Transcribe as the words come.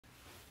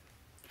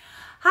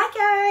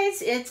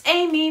guys, it's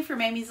Amy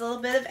from Amy's Little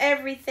Bit of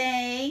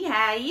Everything.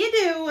 How you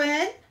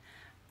doing?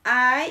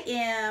 I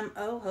am,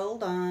 oh,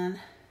 hold on.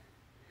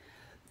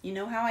 You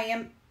know how I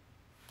am,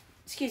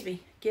 excuse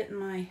me, getting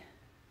my,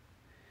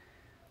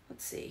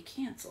 let's see,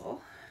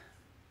 cancel.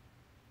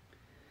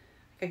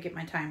 I gotta get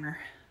my timer.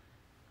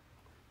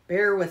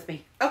 Bear with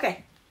me.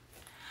 Okay.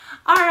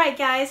 All right,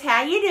 guys,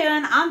 how you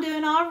doing? I'm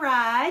doing all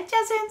right.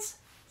 Jessens,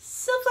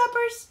 silk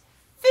flappers,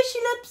 fishy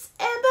lips,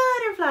 and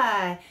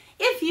butterfly.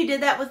 If you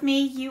did that with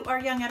me, you are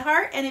young at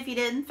heart. And if you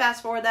didn't,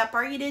 fast forward that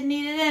part. You didn't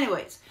need it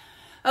anyways.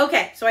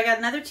 Okay, so I got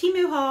another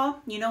Temu haul.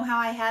 You know how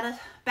I had a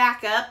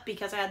backup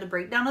because I had the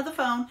breakdown of the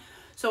phone.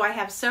 So I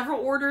have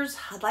several orders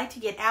I'd like to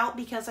get out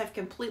because I've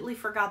completely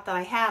forgot that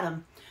I had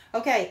them.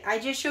 Okay, I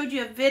just showed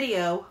you a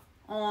video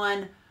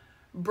on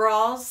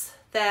bras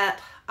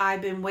that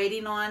I've been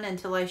waiting on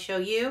until I show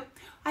you.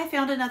 I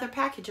found another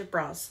package of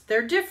bras.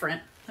 They're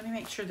different. Let me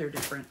make sure they're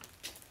different.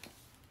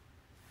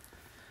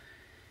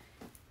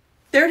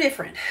 They're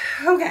different.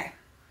 Okay.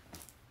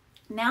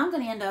 Now I'm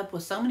going to end up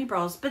with so many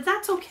bras, but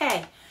that's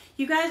okay.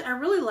 You guys, I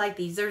really like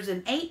these. There's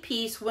an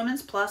 8-piece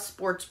Women's Plus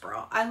sports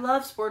bra. I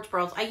love sports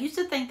bras. I used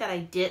to think that I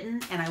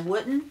didn't and I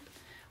wouldn't.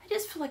 I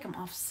just feel like I'm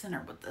off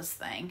center with this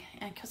thing.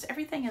 And because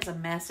everything is a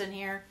mess in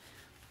here.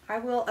 I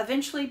will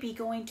eventually be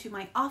going to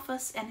my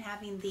office and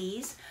having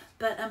these.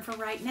 But for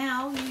right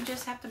now, you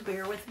just have to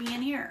bear with me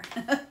in here.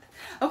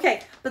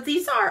 Okay, but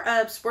these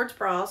are sports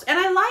bras. And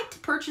I like to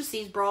purchase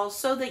these bras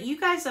so that you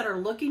guys that are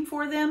looking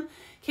for them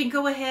can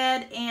go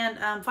ahead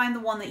and find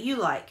the one that you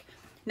like.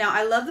 Now,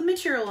 I love the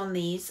material on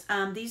these.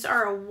 These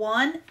are a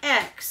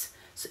 1X,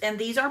 and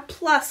these are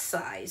plus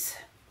size.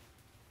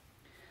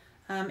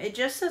 It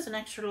just says an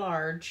extra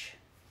large.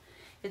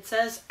 It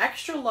says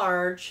extra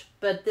large,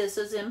 but this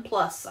is in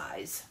plus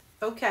size.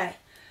 Okay,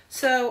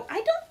 so I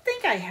don't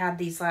think I had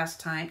these last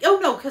time. Oh,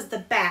 no, because the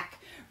back.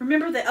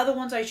 Remember the other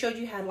ones I showed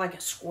you had like a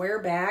square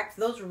back?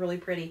 Those were really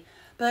pretty.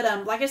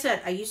 But like I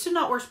said, I used to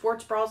not wear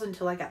sports bras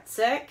until I got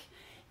sick.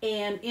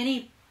 And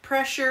any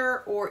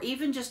pressure or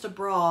even just a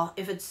bra,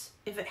 if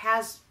it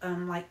has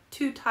like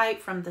too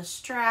tight from the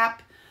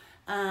strap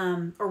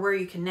or where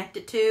you connect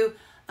it to,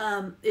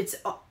 it's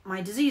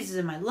my disease is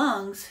in my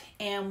lungs,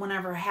 and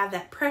whenever I have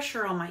that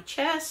pressure on my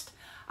chest,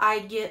 I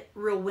get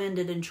real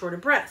winded and short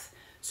of breath.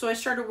 So I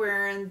started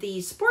wearing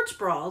these sports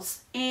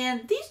bras,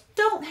 and these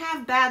don't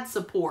have bad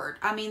support.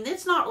 I mean,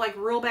 it's not like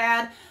real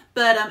bad,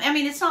 but I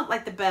mean, it's not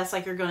like the best,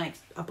 like you're going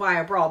to buy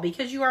a bra,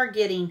 because you are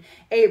getting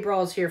 8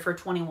 bras here for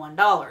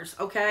 $21,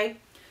 okay?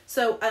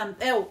 So,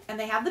 oh, and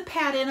they have the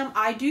pad in them.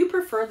 I do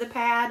prefer the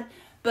pad,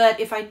 but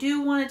if I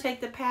do want to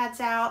take the pads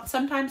out,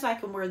 sometimes I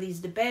can wear these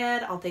to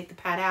bed. I'll take the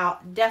pad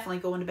out, definitely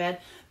go into bed,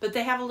 but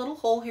they have a little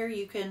hole here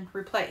you can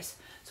replace.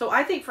 So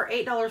I think for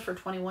 $8 for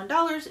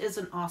 $21 is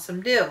an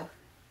awesome deal.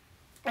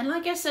 And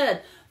like I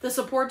said, the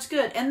support's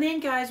good. And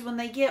then guys, when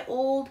they get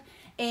old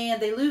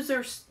and they lose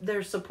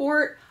their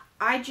support,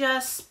 I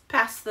just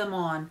pass them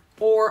on,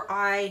 or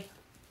I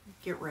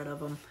get rid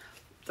of them,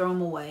 throw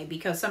them away,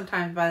 because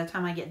sometimes by the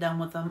time I get done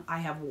with them, I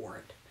have wore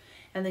it.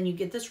 And then you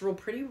get this real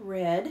pretty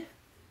red.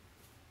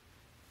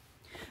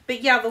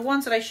 But yeah, the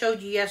ones that I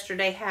showed you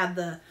yesterday had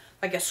the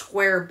like a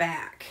square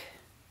back.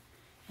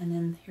 And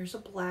then here's a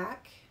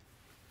black.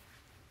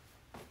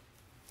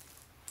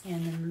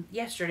 And then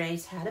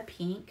yesterday's had a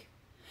pink.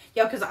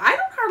 Yeah, because I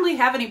don't hardly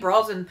have any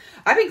bras, and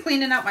I've been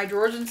cleaning out my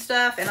drawers and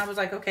stuff, and I was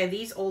like, okay,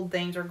 these old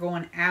things are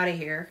going out of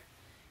here.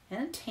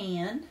 And a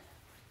tan.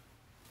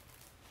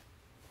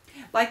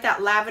 Like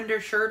that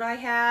lavender shirt I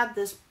had,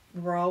 this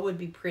bra would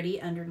be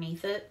pretty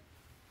underneath it.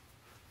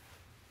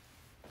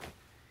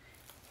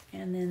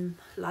 And then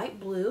light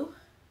blue.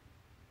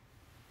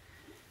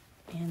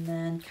 And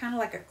then kind of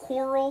like a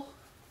coral.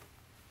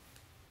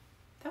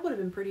 That would have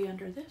been pretty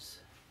under this.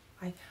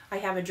 I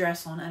have a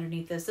dress on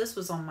underneath this. This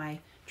was on my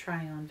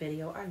try-on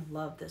video. I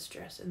love this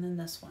dress. And then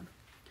this one.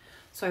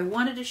 So I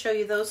wanted to show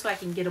you those so I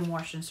can get them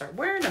washed and start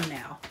wearing them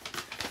now.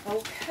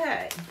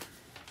 Okay.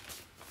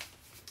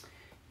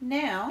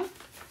 Now,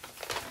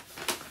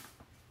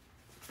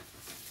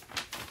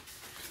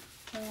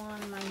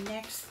 on my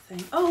next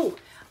thing. Oh,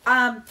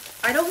 I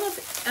don't know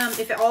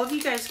if all of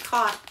you guys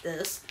caught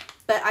this,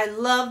 but I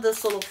love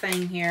this little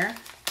thing here.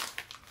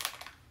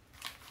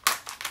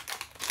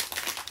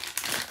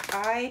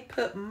 I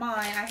put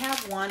mine, I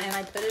have one, and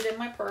I put it in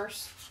my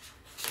purse.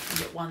 I'll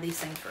get one of these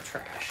things for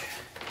trash.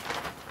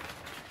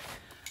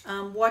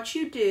 What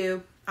you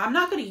do, I'm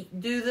not going to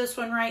do this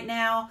one right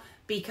now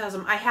because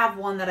I have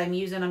one that I'm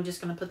using. I'm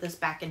just going to put this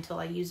back until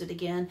I use it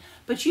again.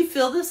 But you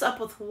fill this up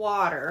with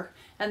water,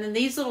 and then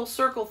these little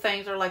circle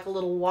things are like a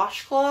little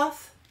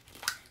washcloth.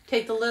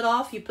 Take the lid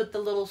off, you put the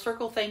little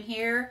circle thing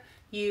here,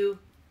 you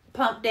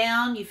pump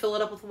down, you fill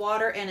it up with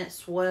water, and it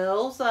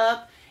swells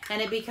up,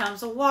 and it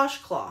becomes a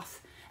washcloth.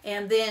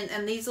 And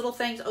these little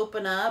things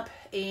open up,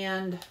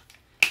 and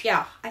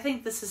yeah, I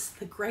think this is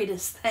the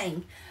greatest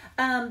thing.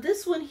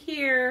 This one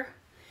here,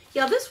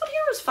 yeah, this one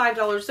here was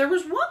 $5. There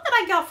was one that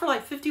I got for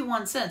like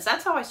 51 cents.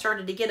 That's how I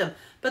started to get them.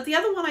 But the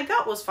other one I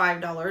got was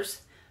 $5.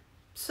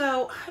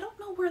 So I don't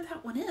know where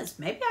that one is.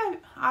 Maybe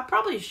I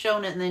probably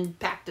shown it and then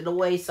packed it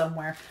away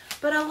somewhere.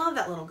 But I love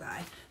that little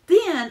guy.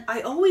 Then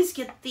I always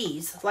get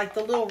these, like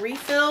the little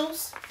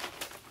refills.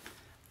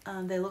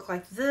 They look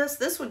like this.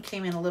 This one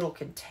came in a little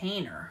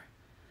container.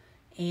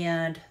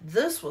 And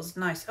this was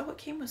nice. Oh, it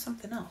came with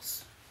something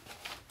else.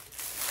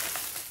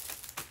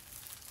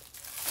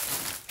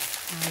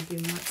 I do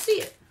not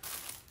see it.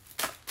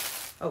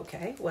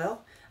 Okay,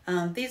 well,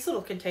 these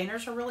little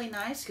containers are really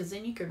nice because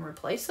then you can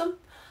replace them.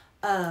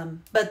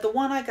 But the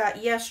one I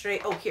got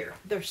yesterday, oh, here,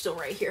 they're still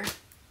right here.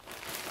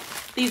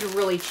 These are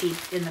really cheap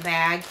in the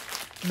bag.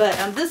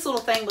 But this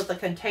little thing with the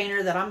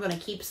container that I'm going to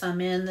keep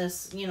some in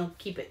this, you know,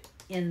 keep it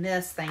in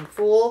this thing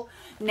full.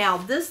 Now,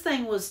 this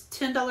thing was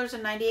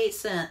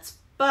 $10.98.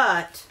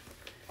 But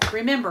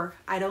remember,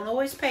 I don't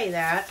always pay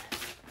that.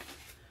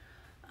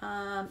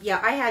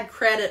 Yeah, I had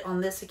credit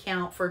on this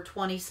account for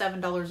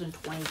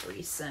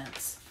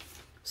 $27.23.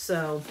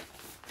 So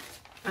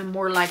I'm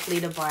more likely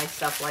to buy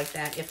stuff like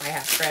that if I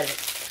have credit.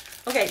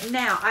 Okay,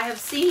 now I have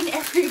seen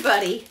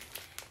everybody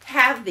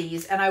have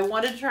these and I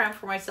wanted to try them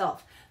for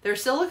myself. They're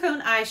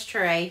silicone ice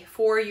tray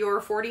for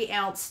your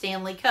 40-ounce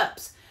Stanley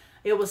cups.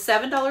 It was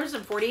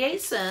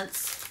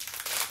 $7.48.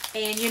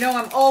 And you know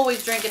I'm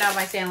always drinking out of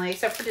my Stanley,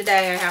 except for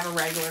today I have a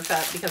regular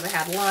cup because I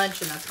had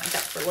lunch and that's my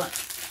cup for lunch.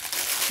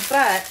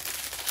 But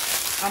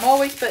I'm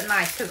always putting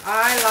ice because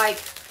I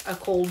like a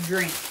cold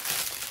drink.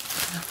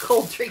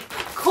 Cold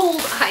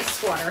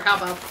ice water. How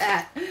about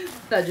that?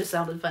 That just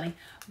sounded funny.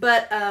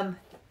 But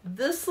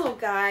this little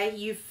guy,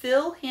 you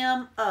fill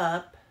him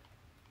up.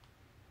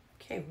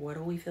 Okay, what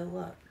do we fill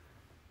up?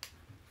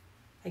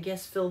 I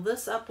guess fill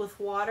this up with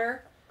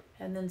water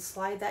and then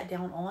slide that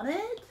down on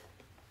it.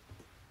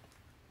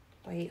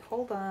 Wait,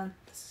 hold on.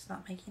 This is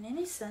not making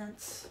any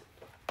sense.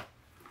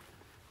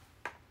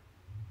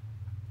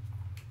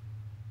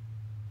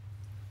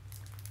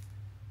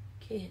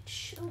 Okay, it's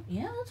showing.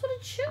 Yeah, that's what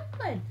it's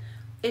showing.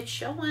 It's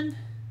showing.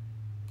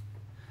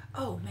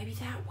 Oh, maybe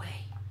that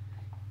way.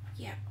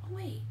 Yeah. Oh,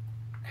 wait.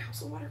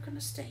 How's the water going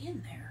to stay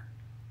in there?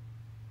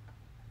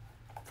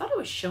 I thought it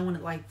was showing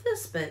it like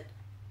this, but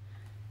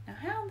now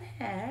how the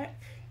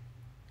heck?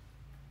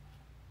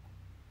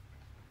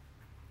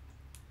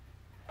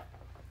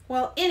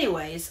 Well,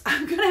 anyways,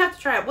 I'm going to have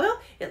to try it. Well,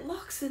 it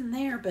locks in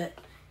there, but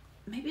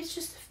maybe it's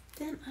just a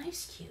thin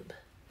ice cube.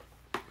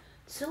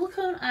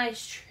 Silicone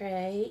ice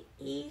tray,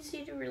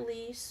 easy to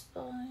release.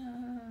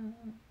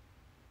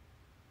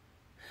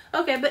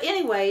 Okay, but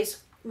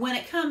anyways, when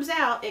it comes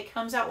out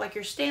like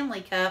your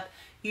Stanley cup.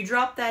 You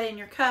drop that in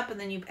your cup and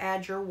then you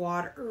add your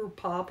water or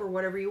pop or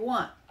whatever you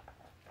want.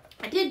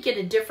 I did get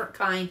a different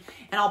kind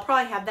and I'll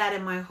probably have that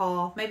in my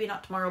haul. Maybe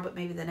not tomorrow, but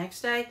maybe the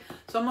next day.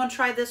 So I'm going to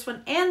try this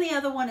one and the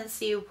other one and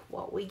see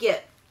what we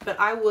get. But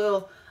I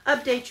will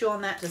update you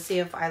on that to see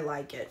if I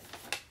like it.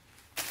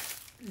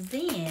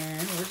 Then,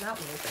 where's that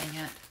little thing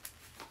at?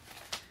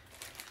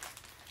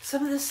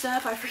 Some of this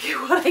stuff, I forget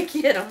what I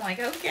get. I'm like,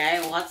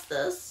 okay, what's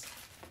this?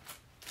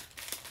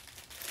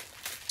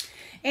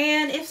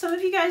 And if some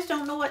of you guys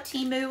don't know what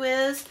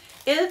Temu is,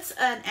 it's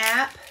an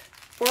app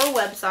or a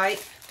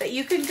website that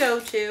you can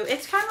go to.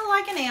 It's kind of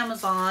like an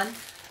Amazon.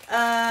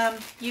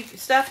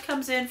 Stuff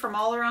comes in from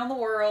all around the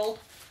world.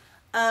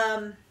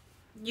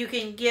 You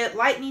can get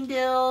lightning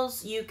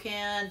deals. You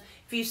can,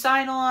 if you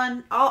sign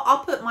on,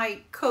 I'll put my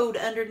code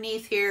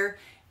underneath here.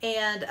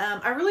 And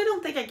I really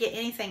don't think I get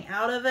anything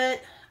out of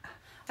it.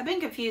 I've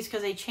been confused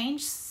because they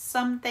changed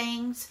some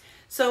things.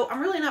 So I'm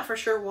really not for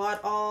sure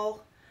what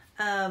all.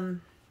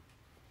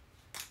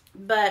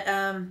 But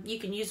you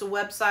can use a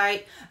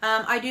website.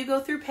 I do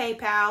go through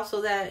PayPal so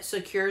that it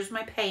secures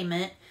my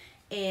payment.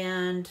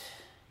 And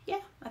yeah,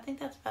 I think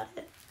that's about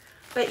it.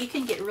 But you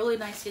can get really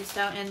nice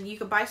stuff and you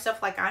can buy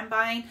stuff like I'm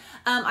buying.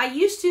 I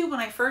used to, when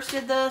I first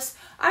did this,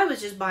 I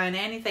was just buying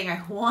anything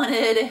I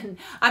wanted. And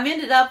I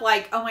ended up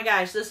like, oh my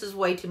gosh, this is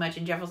way too much.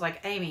 And Jeff was like,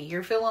 Amy,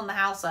 you're filling the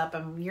house up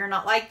and you're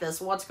not like this.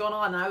 What's going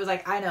on? And I was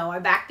like, I know, I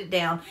backed it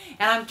down.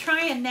 And I'm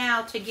trying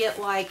now to get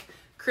like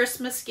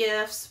Christmas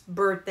gifts,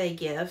 birthday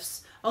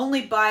gifts.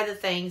 Only buy the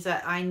things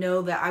that I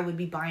know that I would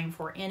be buying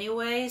for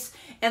anyways.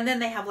 And then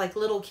they have like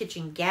little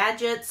kitchen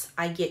gadgets.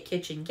 I get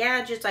kitchen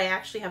gadgets. I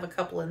actually have a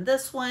couple in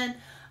this one.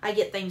 I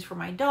get things for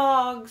my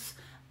dogs.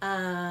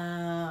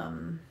 Yeah.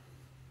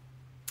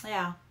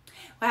 I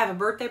have a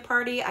birthday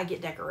party. I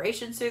get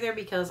decorations through there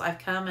because I've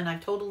come and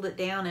I've totaled it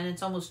down and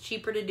it's almost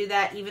cheaper to do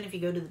that even if you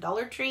go to the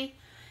Dollar Tree.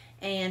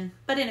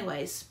 But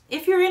anyways,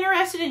 if you're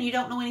interested and you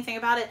don't know anything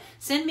about it,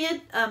 send me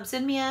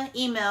an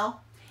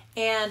email.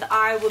 And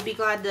I would be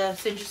glad to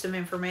send you some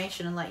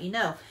information and let you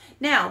know.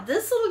 Now,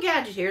 this little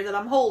gadget here that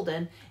I'm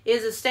holding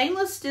is a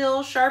stainless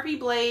steel Sharpie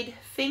blade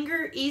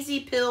finger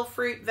easy peel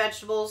fruit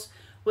vegetables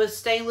with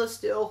stainless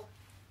steel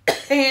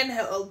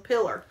handheld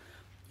pillar.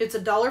 It's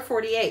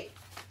 $1.48.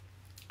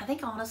 I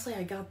think honestly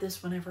I got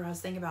this whenever I was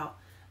thinking about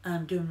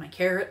doing my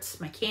carrots,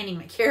 canning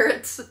my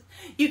carrots.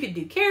 You could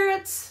do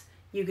carrots.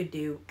 You could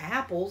do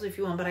apples if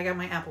you want, but I got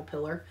my apple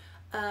pillar.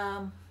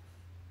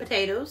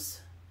 Potatoes.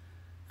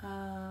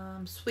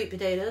 Sweet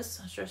potatoes.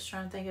 I was just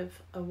trying to think of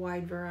a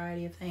wide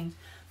variety of things.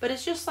 but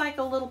it's just like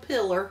a little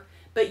pillar,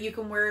 but you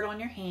can wear it on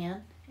your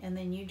hand, and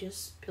then you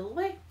just peel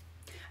away.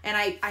 And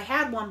I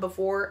had one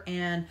before,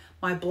 and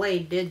my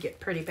blade did get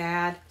pretty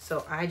bad,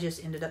 so I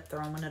just ended up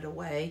throwing it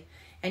away.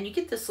 And you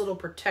get this little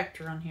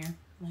protector on here.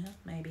 Well,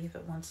 maybe if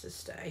it wants to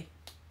stay.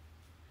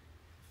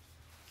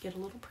 Get a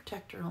little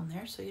protector on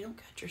there so you don't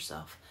cut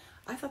yourself.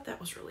 I thought that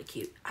was really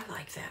cute. I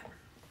like that.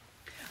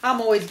 I'm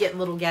always getting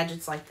little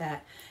gadgets like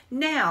that.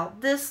 Now,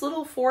 this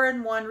little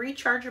 4-in-1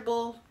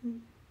 rechargeable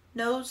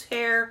nose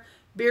hair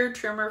beard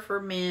trimmer for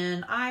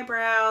men,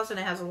 eyebrows, and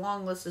it has a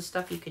long list of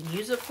stuff you can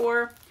use it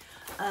for.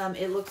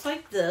 It looks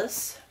like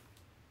this.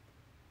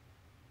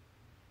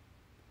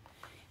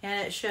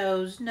 And it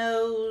shows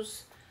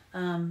nose,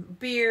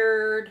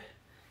 beard.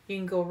 You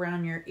can go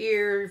around your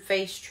ear,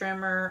 face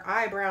trimmer,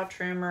 eyebrow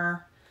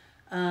trimmer.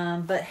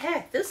 But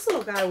heck, this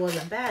little guy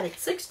wasn't bad.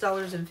 It's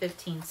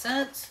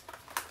 $6.15.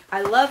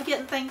 I love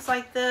getting things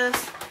like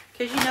this.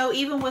 Because, you know,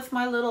 even with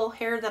my little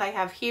hair that I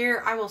have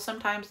here, I will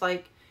sometimes,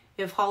 like,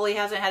 if Holly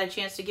hasn't had a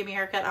chance to give me a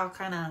haircut, I'll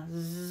kind of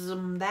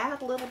zoom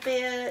that a little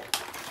bit.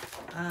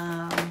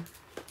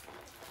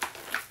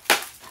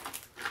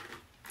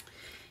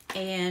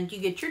 And you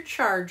get your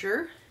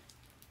charger.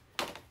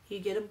 You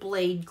get a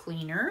blade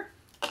cleaner.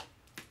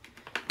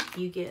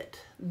 You get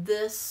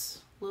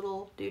this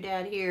little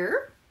doodad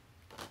here.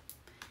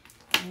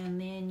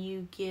 And then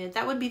you get,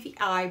 that would be the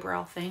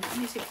eyebrow thing. Let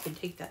me see if I can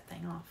take that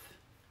thing off.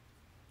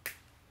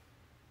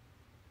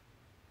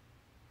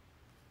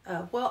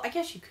 Well, I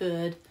guess you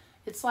could.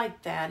 It's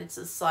like that. It's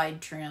a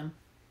side trim.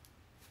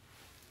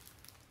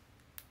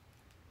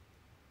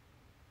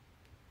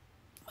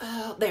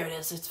 Oh, there it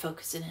is. It's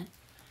focusing in.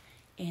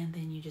 And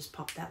then you just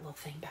pop that little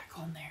thing back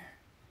on there.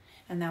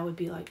 And that would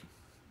be like,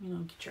 you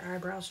know, get your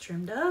eyebrows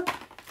trimmed up.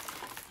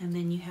 And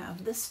then you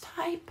have this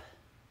type.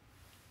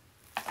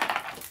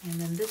 And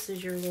then this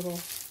is your little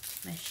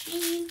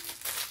machine.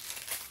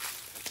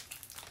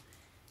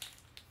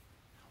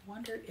 I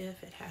wonder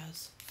if it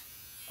has,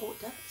 oh,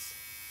 it does.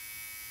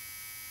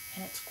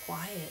 And it's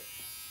quiet.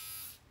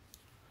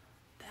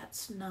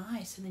 That's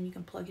nice. And then you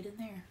can plug it in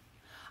there.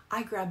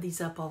 I grab these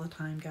up all the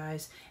time,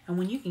 guys. And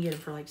when you can get them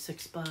for like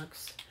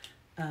 $6,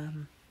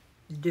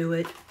 do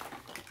it.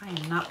 I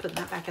am not putting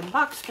that back in the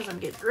box because I'm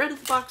getting rid of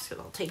the box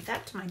because I'll take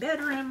that to my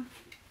bedroom.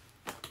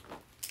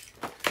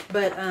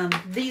 But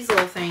these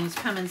little things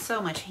come in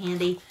so much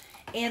handy.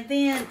 And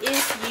then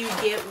if you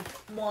get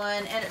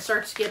one and it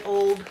starts to get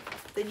old,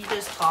 then you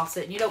just toss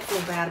it. And you don't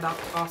feel bad about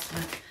tossing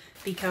it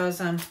because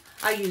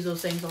I use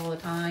those things all the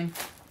time.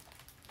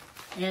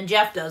 And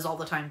Jeff does all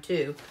the time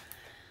too.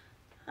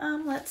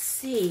 Let's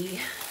see.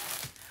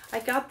 I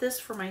got this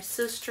for my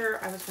sister.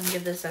 I was going to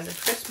give this as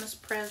a Christmas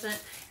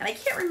present. And I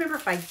can't remember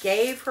if I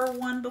gave her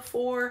one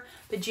before.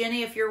 But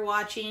Jenny, if you're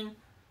watching,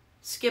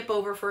 skip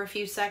over for a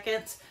few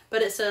seconds.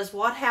 But it says,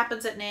 what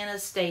happens at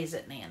Nana's stays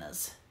at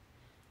Nana's.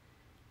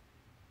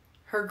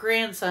 Her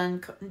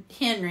grandson,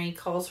 Henry,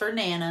 calls her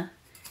Nana.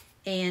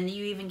 And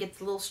you even get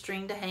the little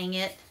string to hang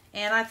it.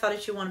 And I thought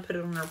if you want to put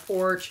it on her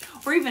porch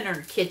or even in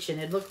her kitchen,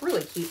 it'd look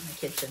really cute in the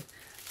kitchen.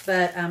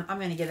 But I'm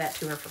going to give that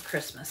to her for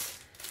Christmas.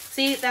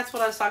 See, that's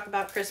what I was talking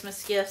about,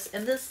 Christmas gifts.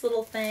 And this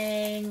little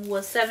thing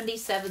was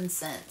 77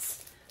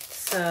 cents.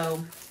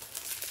 So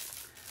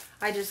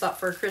I just thought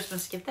for a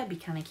Christmas gift, that'd be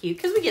kind of cute.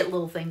 Because we get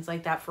little things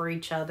like that for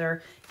each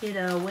other. You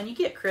know, when you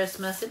get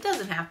Christmas, it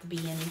doesn't have to be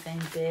anything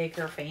big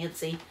or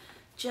fancy.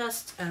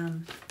 Just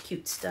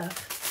cute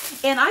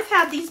stuff. And I've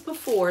had these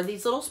before,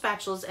 these little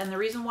spatulas. And the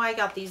reason why I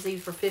got these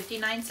were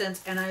 59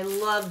 cents. And I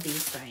love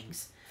these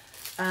things.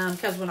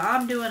 Because when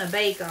I'm doing a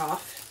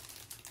bake-off,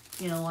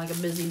 you know, like a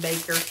busy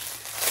baker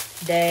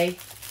day,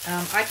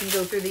 I can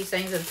go through these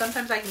things. And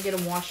sometimes I can get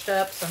them washed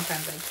up.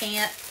 Sometimes I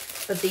can't.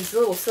 But these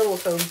little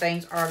silicone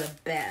things are the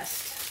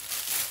best.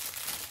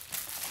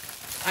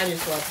 I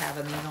just love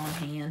having these on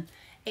hand.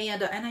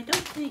 And I don't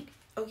think...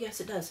 Oh,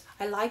 yes, it does.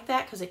 I like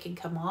that because it can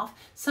come off.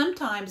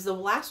 Sometimes the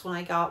last one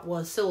I got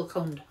was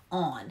siliconed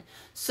on.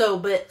 So,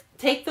 but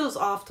take those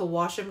off to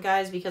wash them,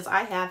 guys, because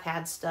I have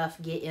had stuff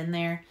get in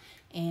there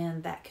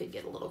and that could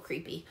get a little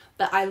creepy.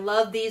 But I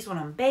love these when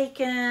I'm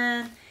baking.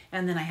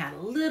 And then I had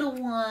a little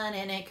one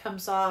and it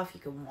comes off.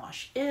 You can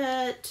wash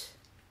it.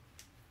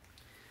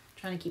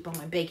 Trying to keep all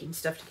my baking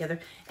stuff together.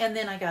 And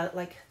then I got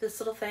like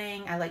this little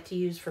thing I like to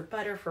use for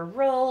butter for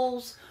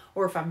rolls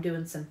or if I'm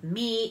doing some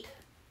meat.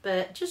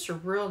 But just a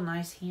real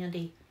nice,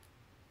 handy.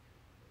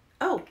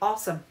 Oh,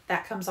 awesome.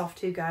 That comes off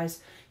too, guys.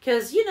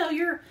 Because, you know,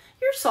 your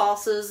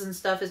sauces and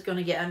stuff is going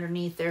to get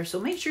underneath there. So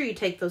make sure you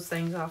take those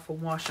things off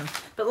and wash them.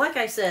 But like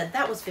I said,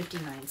 that was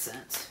 59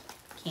 cents.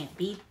 Can't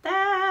beat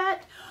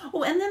that.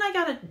 Oh, and then I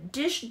got a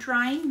dish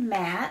drying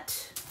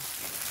mat.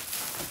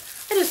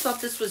 I just thought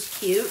this was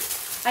cute.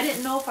 I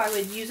didn't know if I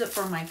would use it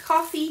for my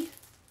coffee.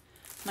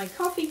 Where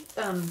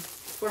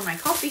my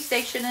coffee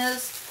station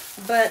is.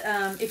 But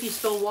if you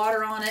spill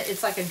water on it,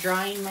 it's like a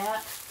drying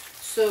mat.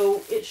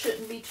 So it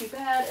shouldn't be too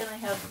bad. And I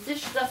have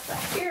dish stuff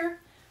back here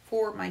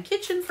for my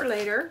kitchen for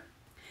later.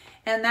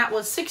 And that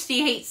was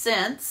 68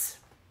 cents.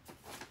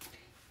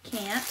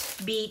 Can't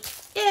beat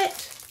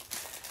it.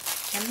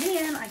 And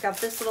then I got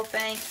this little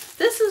thing.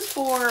 This is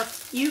for,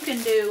 you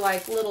can do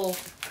like little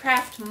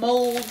craft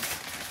molds,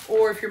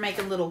 or if you're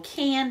making little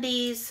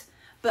candies.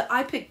 But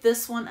I picked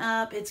this one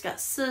up. It's got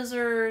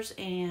scissors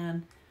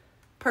and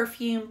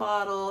perfume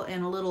bottle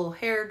and a little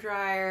hair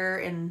dryer,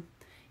 and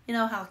you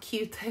know how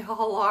cute they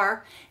all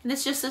are. And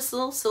it's just this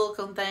little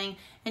silicone thing,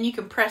 and you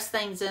can press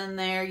things in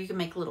there. You can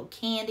make little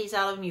candies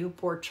out of them. You can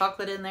pour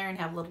chocolate in there and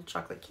have little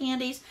chocolate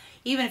candies,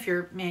 even if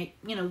you're,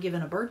 you know,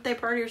 giving a birthday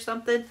party or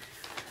something.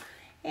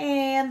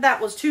 And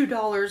that was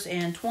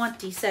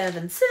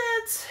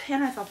 $2.27,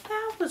 and I thought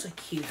that was a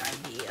cute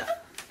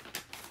idea.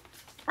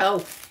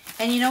 Oh,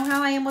 and you know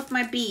how I am with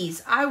my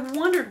bees. I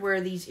wondered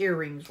where these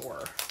earrings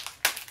were.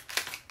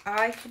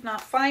 I could not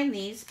find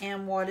these,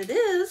 and what it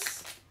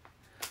is,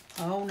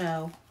 oh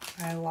no,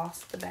 I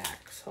lost the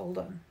backs. Hold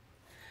on.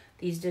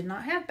 These did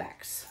not have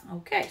backs.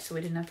 Okay, so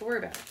we didn't have to worry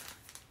about it.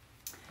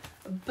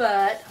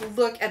 But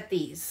look at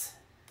these.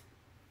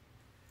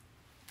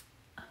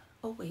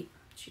 Oh wait,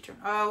 she turned.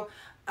 Oh,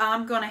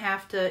 I'm gonna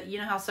have to, you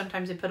know how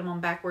sometimes they put them on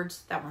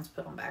backwards? That one's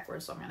put on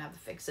backwards, so I'm gonna have to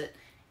fix it.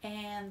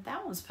 And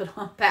that one's put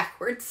on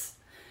backwards.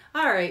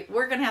 All right,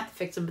 we're gonna have to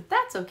fix them, but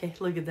that's okay.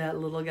 Look at that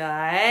little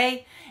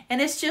guy. And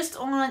it's just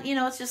on, you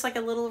know, it's just like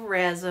a little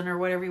resin or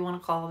whatever you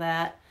want to call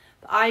that.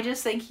 I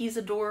just think he's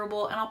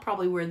adorable, and I'll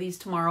probably wear these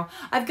tomorrow.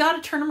 I've got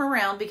to turn them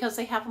around because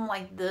they have them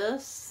like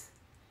this.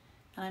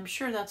 And I'm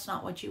sure that's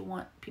not what you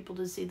want people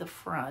to see the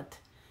front.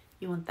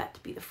 You want that to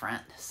be the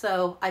front.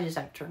 So I just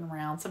have to turn them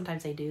around.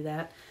 Sometimes they do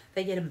that.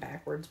 They get them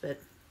backwards, but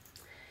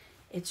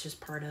it's just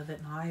part of it,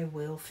 and I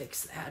will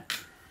fix that.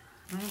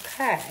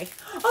 Okay.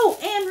 Oh,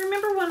 and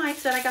remember when I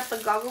said I got the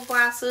goggle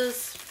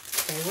glasses?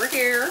 They were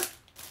here.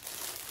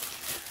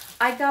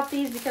 I got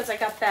these because I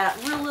got that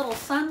real little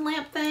sun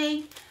lamp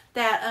thing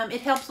that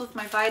it helps with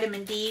my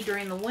vitamin D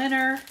during the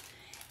winter.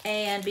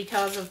 And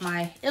because of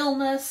my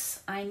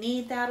illness, I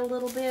need that a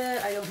little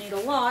bit. I don't need a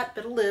lot,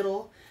 but a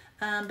little.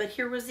 But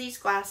here was these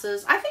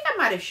glasses. I think I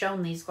might have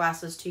shown these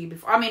glasses to you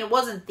before. I mean, it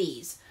wasn't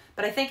these,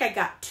 but I think I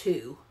got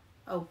two.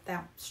 Oh,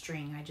 that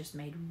string I just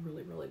made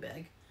really, really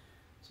big.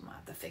 So I'm going to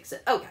have to fix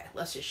it. Okay,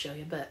 let's just show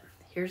you. But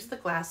here's the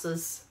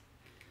glasses.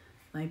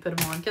 Let me put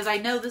them on because I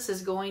know this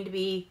is going to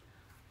be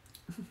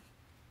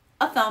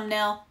a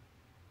thumbnail.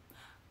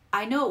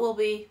 I know it will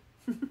be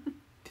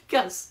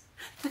because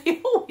they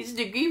always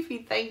do goofy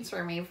things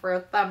for me for a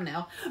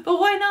thumbnail. But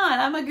why not?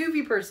 I'm a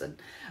goofy person.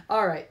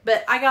 All right,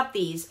 but I got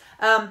these.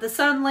 The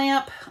sun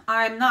lamp,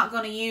 I'm not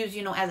going to use,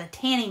 you know, as a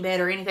tanning bed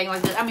or anything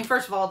like that. I mean,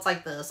 first of all, it's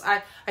like this.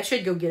 I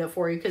should go get it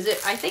for you because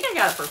I think I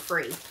got it for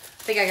free.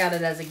 I think I got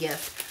it as a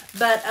gift.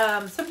 But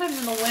sometimes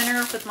in the winter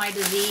with my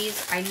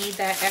disease, I need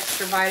that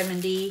extra vitamin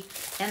D,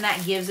 and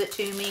that gives it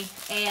to me.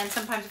 And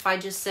sometimes if I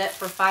just sit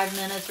for 5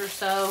 minutes or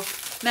so,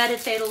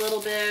 meditate a little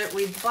bit,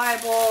 read the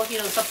Bible, you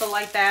know, something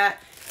like that,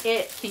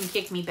 it can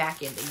kick me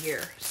back into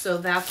gear. So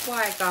that's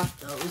why I got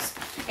those.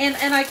 And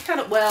I kind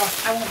of, well,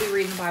 I won't be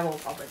reading the Bible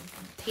while the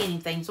tanning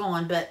thing's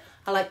on, but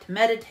I like to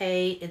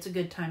meditate. It's a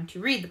good time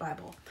to read the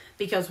Bible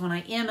because when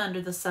I am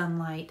under the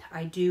sunlight,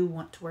 I do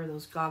want to wear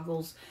those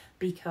goggles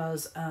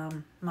because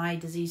my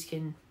disease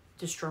can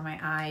destroy my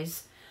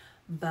eyes.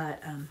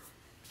 But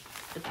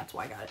that's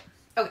why I got it.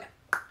 Okay.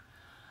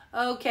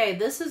 Okay,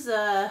 this is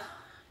a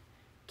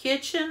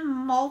kitchen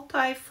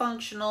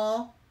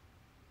multifunctional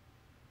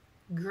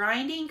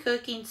grinding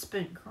cooking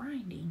spoon.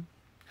 Grinding?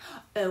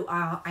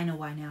 Oh, I know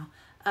why now.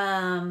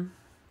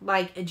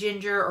 Like a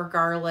ginger or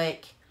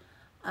garlic,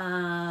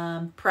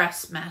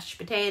 pressed mashed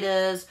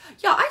potatoes.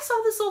 Yeah, I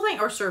saw this little thing,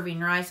 or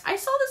serving rice. I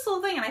saw this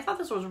little thing and I thought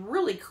this was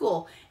really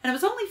cool. And it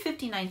was only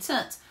 59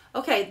 cents.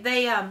 Okay,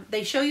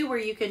 they show you where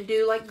you can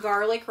do like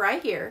garlic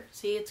right here.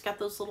 See, it's got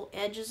those little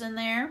edges in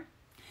there.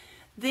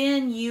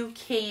 Then you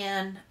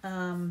can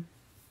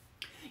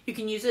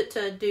use it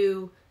to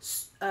do,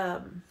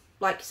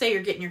 like say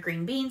you're getting your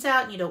green beans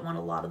out and you don't want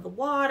a lot of the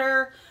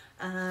water.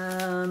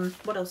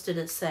 What else did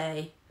it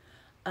say?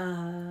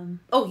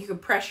 Oh, you can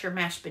press your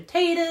mashed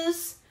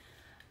potatoes.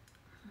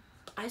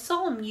 I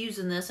saw them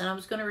using this and I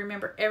was going to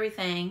remember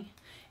everything.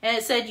 And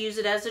it said use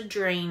it as a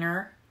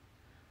drainer.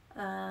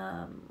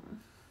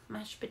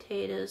 Mashed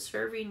potatoes,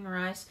 serving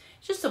rice.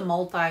 It's just a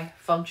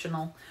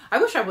multifunctional. I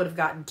wish I would have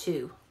gotten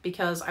two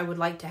because I would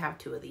like to have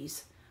two of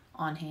these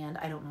on hand.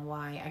 I don't know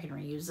why. I can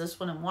reuse this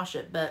one and wash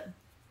it, but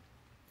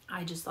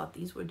I just thought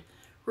these would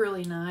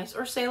really nice.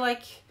 Or say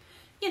like,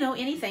 you know,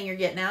 anything you're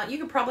getting out. You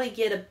could probably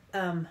get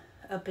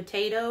a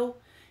potato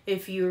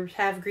if you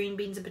have green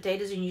beans and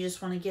potatoes and you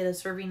just want to get a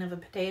serving of a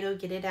potato,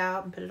 get it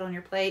out and put it on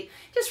your plate.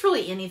 Just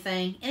really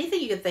anything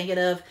you could think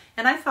of.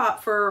 And I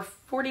thought for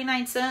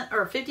 49 cents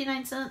or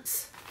 59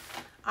 cents,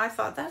 I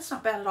thought that's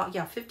not bad at all.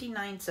 Yeah,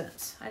 59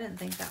 cents. I didn't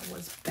think that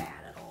was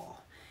bad at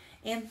all.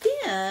 And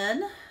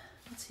then,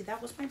 let's see,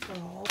 that was my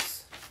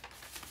balls.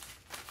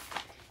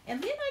 And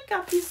then I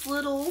got these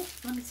little,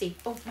 let me see.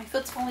 Oh, my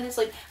foot's falling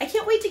asleep. I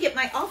can't wait to get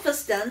my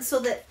office done so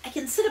that I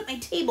can sit at my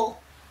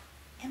table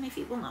and my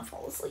feet will not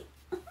fall asleep.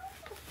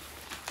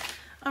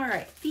 All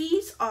right,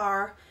 these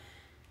are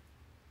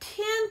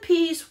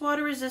 10-piece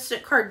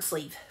water-resistant card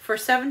sleeve for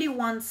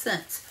 71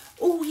 cents.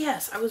 Oh,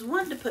 yes, I was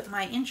wanting to put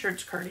my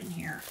insurance card in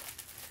here.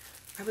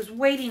 I was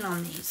waiting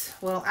on these.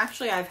 Well,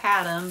 actually, I've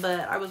had them, but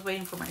I was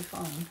waiting for my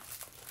phone.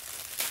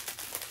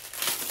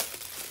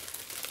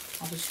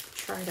 I'll just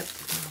try to, no,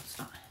 it's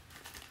not.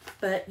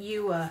 But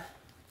you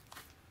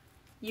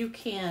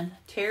can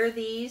tear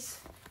these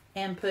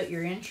and put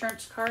your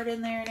insurance card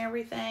in there and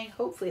everything.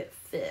 Hopefully it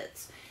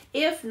fits.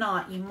 If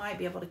not, you might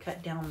be able to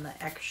cut down the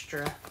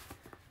extra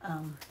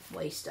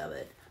waste of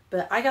it.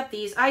 But I got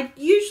these. I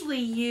usually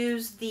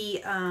use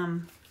the,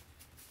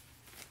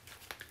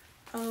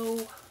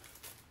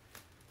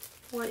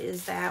 what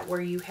is that? Where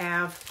you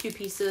have two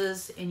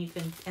pieces and you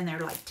can, and they're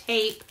like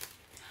tape.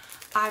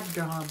 I've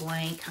drawn a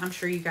blank. I'm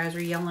sure you guys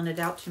are yelling it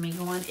out to me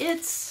going,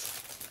 it's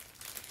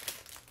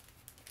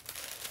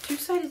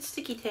two-sided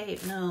sticky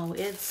tape. No,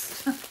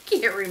 it's, I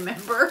can't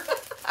remember.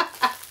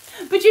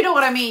 But you know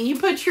what I mean. You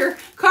put your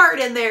card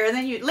in there and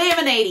then you,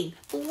 laminating.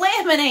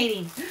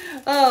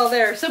 Oh,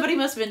 there. Somebody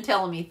must have been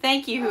telling me.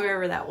 Thank you,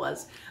 whoever that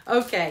was.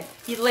 Okay,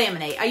 you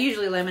laminate. I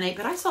usually laminate,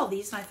 but I saw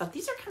these and I thought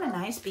these are kind of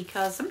nice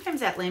because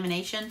sometimes that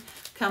lamination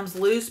comes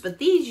loose, but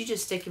these you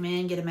just stick them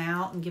in, get them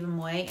out, and give them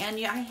away. And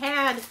I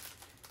had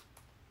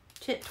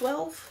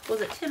 12,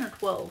 was it 10 or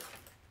 12?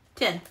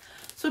 10.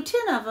 So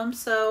 10 of them.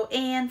 So,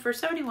 and for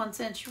 71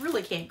 cents, you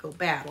really can't go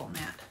bad on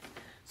that.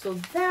 So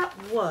that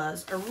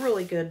was a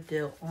really good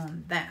deal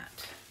on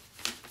that.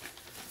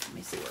 Let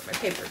me see where my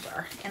papers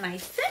are. And I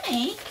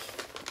think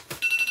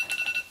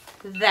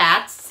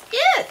that's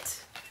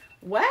it.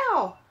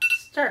 Wow.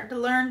 Starting to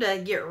learn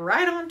to get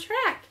right on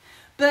track.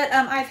 But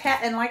I've had,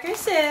 and like I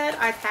said,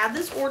 I've had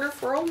this order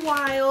for a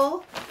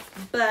while.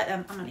 But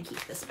I'm going to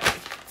keep this bag.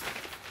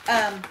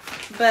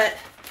 But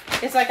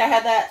it's like I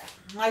had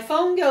my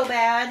phone go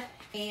bad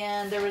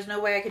and there was no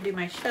way I could do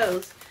my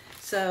shows.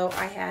 So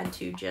I had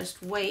to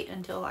just wait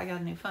until I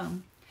got a new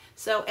phone.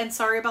 So, and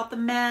sorry about the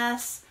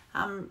mess.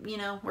 You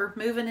know, we're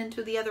moving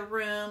into the other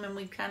room and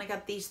we've kind of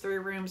got these 3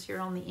 rooms here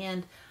on the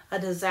end. A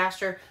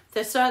disaster.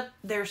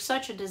 They're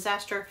such a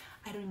disaster,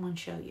 I don't even want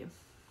to show you.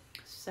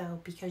 So,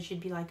 because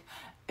you'd be like,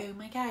 oh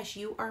my gosh,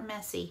 you are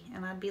messy.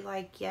 And I'd be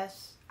like,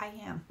 yes, I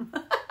am.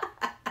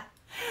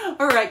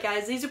 All right,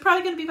 guys, these are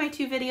probably going to be my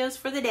 2 videos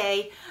for the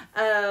day.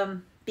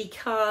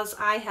 Because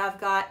I have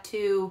got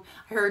to,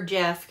 I heard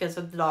Jeff because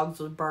the dogs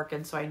was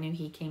barking, so I knew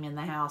he came in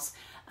the house.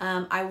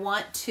 I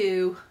want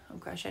to, oh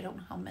gosh, I don't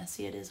know how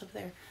messy it is over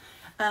there.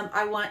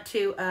 I want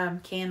to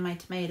can my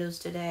tomatoes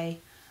today,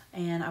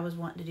 and I was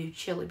wanting to do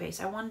chili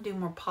base. I want to do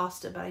more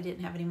pasta, but I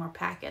didn't have any more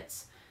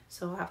packets,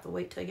 so I'll have to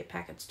wait till I get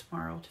packets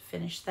tomorrow to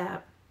finish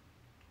that.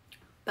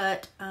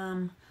 But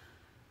I'm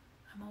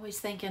always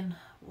thinking,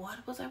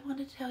 what was I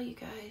wanting to tell you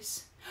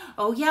guys?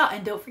 Oh yeah,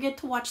 and don't forget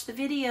to watch the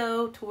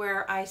video to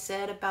where I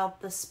said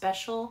about the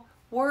special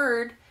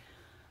word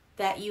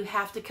that you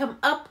have to come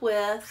up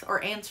with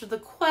or answer the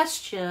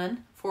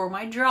question for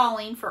my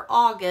drawing for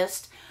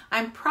August.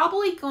 I'm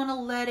probably going to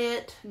let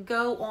it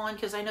go on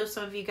because I know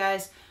some of you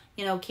guys,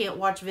 you know, can't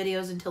watch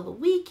videos until the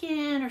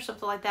weekend or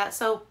something like that.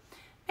 So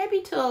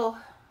maybe till,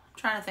 I'm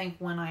trying to think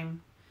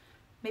when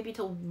maybe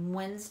till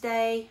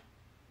Wednesday.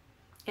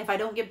 If I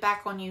don't get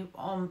back to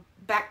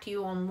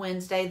you on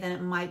Wednesday, then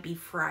it might be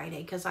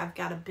Friday because I've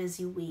got a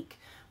busy week.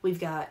 We've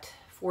got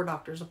 4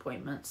 doctor's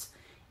appointments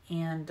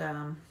and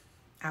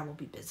I will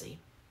be busy.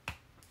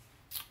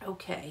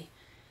 Okay.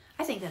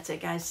 I think that's it,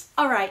 guys.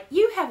 All right.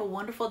 You have a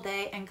wonderful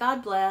day and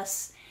God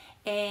bless.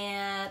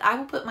 And I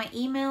will put my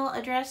email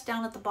address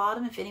down at the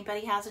bottom if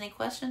anybody has any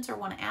questions or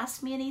want to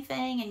ask me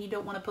anything and you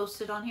don't want to post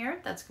it on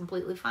here. That's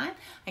completely fine.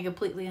 I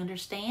completely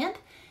understand.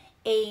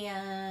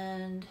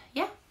 And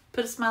yeah.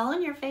 Put a smile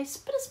on your face.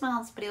 Put a smile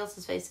on somebody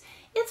else's face.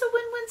 It's a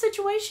win-win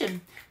situation.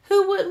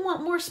 Who wouldn't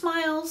want more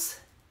smiles?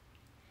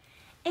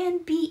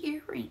 And bee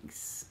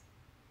earrings.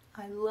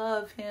 I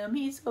love him.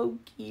 He's so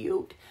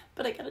cute.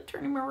 But I got to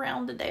turn him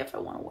around today if I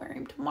want to wear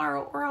him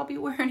tomorrow. Or I'll be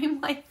wearing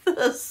him like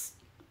this.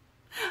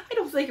 I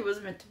don't think it was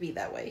meant to be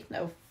that way.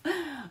 No.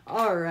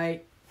 All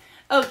right.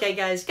 Okay,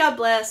 guys. God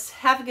bless.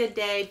 Have a good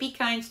day. Be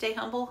kind. Stay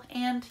humble.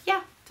 And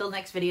yeah, till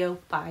next video.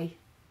 Bye.